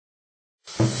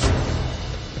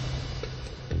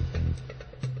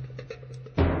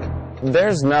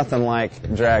There's nothing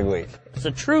like drag week. It's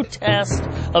a true test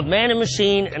of man and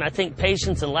machine, and I think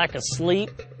patience and lack of sleep.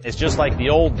 It's just like the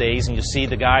old days, and you see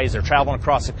the guys, they're traveling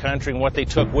across the country and what they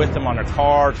took with them on their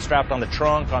car, strapped on the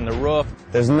trunk, on the roof.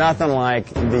 There's nothing like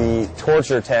the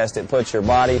torture test it puts your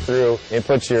body through, it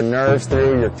puts your nerves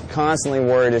through. You're constantly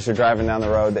worried as you're driving down the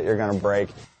road that you're going to break.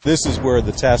 This is where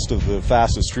the test of the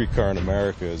fastest streetcar in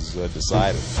America is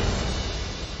decided.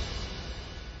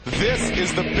 This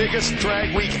is the biggest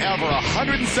drag week ever,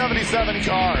 177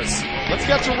 cars. Let's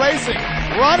get to racing,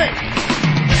 running.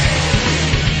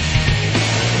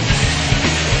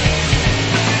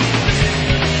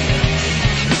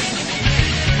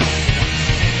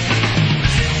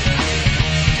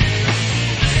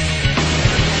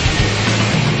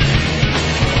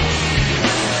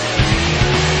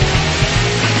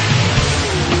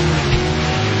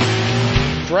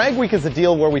 Drag week is a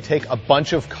deal where we take a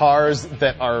bunch of cars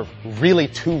that are really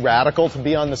too radical to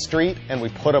be on the street, and we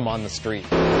put them on the street.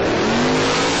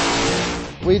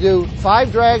 We do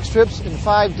 5 drag strips in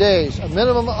 5 days, a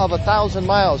minimum of 1,000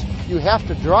 miles. You have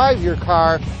to drive your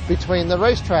car between the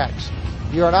racetracks.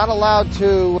 You are not allowed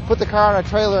to put the car on a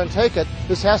trailer and take it.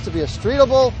 This has to be a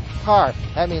streetable car.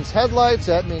 That means headlights,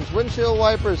 that means windshield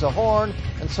wipers, a horn,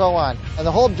 and so on. And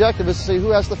the whole objective is to see who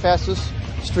has the fastest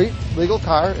street legal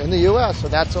car in the U.S., so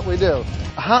that's what we do.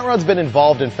 Hot Rod's been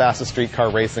involved in fastest streetcar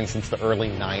racing since the early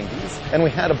 90s, and we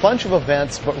had a bunch of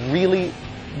events, but really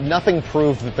nothing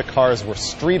proved that the cars were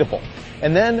streetable.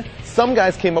 And then some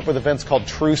guys came up with events called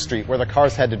True Street, where the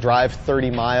cars had to drive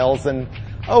 30 miles, and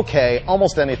okay,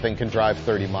 almost anything can drive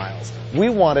 30 miles. We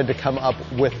wanted to come up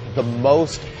with the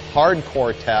most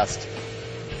hardcore test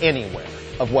anywhere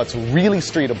of what's really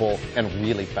streetable and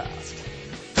really fast.